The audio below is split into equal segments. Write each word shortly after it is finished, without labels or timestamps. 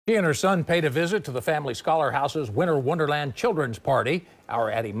She and her son paid a visit to the Family Scholar House's Winter Wonderland Children's Party.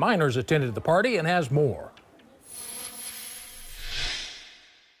 Our Addie Miners attended the party and has more.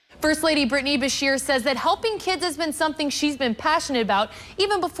 First Lady Britainy Beshear says that helping kids has been something she's been passionate about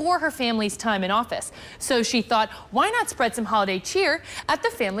even before her family's time in office. So she thought, why not spread some holiday cheer at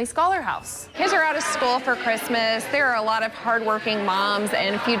the Family Scholar House? Kids are out of school for Christmas. There are a lot of hardworking moms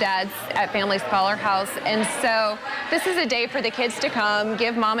and a few dads at Family Scholar House. And so this is a day for the kids to come,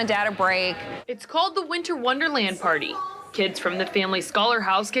 give mom and dad a break. It's called the Winter Wonderland Party. Kids from the Family Scholar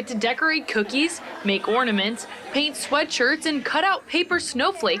House get to decorate cookies, make ornaments, paint sweatshirts, and cut out paper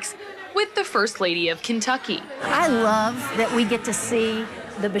snowflakes with the First Lady of Kentucky. I love that we get to see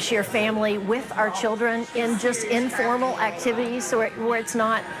the Beshear family with our children in just informal activities where it's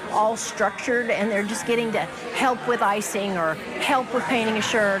not all structured and they're just getting to help with icing or help with painting a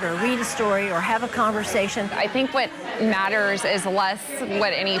shirt or read a story or have a conversation. I think what matters is less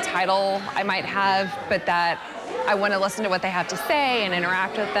what any title I might have, but that I want to listen to what they have to say and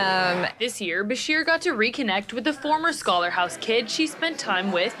interact with them. This year, Beshear got to reconnect with the former Scholar House kid she spent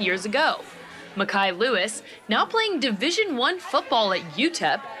time with years ago. Makai Lewis, now playing Division I football at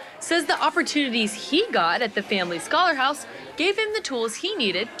UTEP, says the opportunities he got at the Family Scholar House gave him the tools he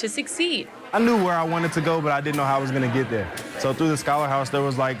needed to succeed. I knew where I wanted to go, but I didn't know how I was going to get there. So through the Scholar House, there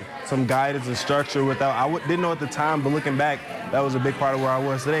was like some guidance and structure didn't know at the time, but looking back, that was a big part of where I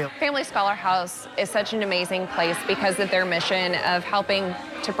was today. Family Scholar House is such an amazing place because of their mission of helping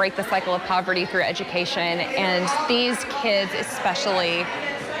to break the cycle of poverty through education. And these kids especially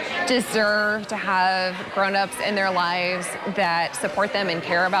deserve to have grown-ups in their lives that support them and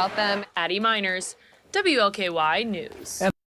care about them. Addie Miners, WLKY News.